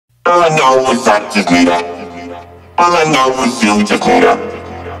All I know is I just need her. All I know is you just need her.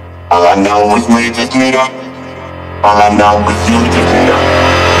 All I know is we just need her. All I know is you just need her.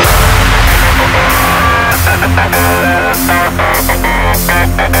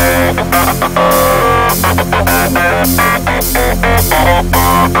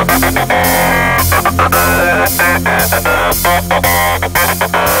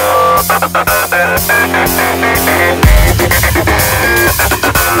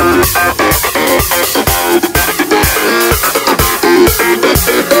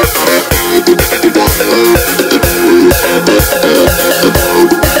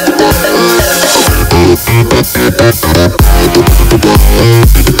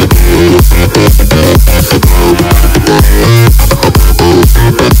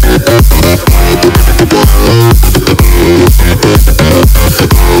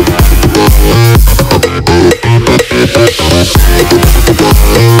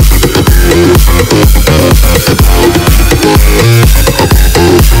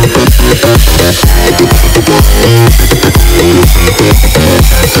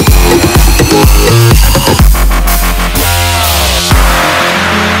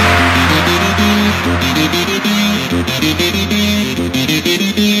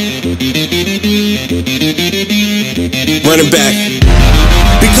 Running back.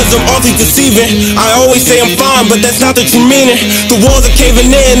 Because I'm awfully deceiving. I always say I'm fine, but that's not the true meaning. The walls are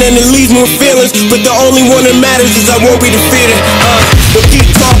caving in and it leaves me with feelings, but the only one that matters is I won't be defeated. But keep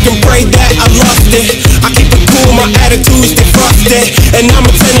talking, pray that I lost it. I keep it cool, my attitude stay frosted, and I'm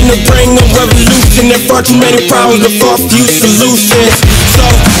intending to bring a revolution. There far too many problems with far few solutions. So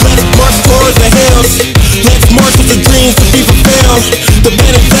let's march towards the hills. Let's march with the dreams to be fulfilled. The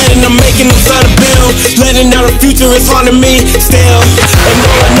better planning I'm making inside a bill. Letting out a future is haunting me still. And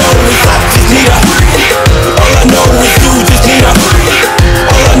all I know is I just need her. All I know is you just need her.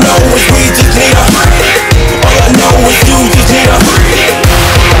 All I know is we just need her. All I know is you just need her.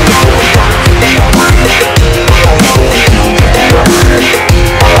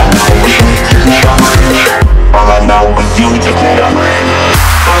 All I know is you just need her.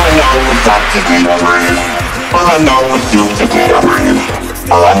 All I know is I just need her. All I know is you just need her.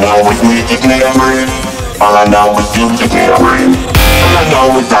 All I know is we just need her. All I know is you just need her. All I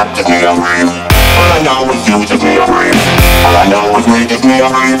know is I just need her. All I know is you just need her. All I know is we just need her.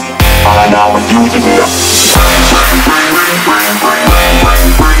 All I know is you just need her.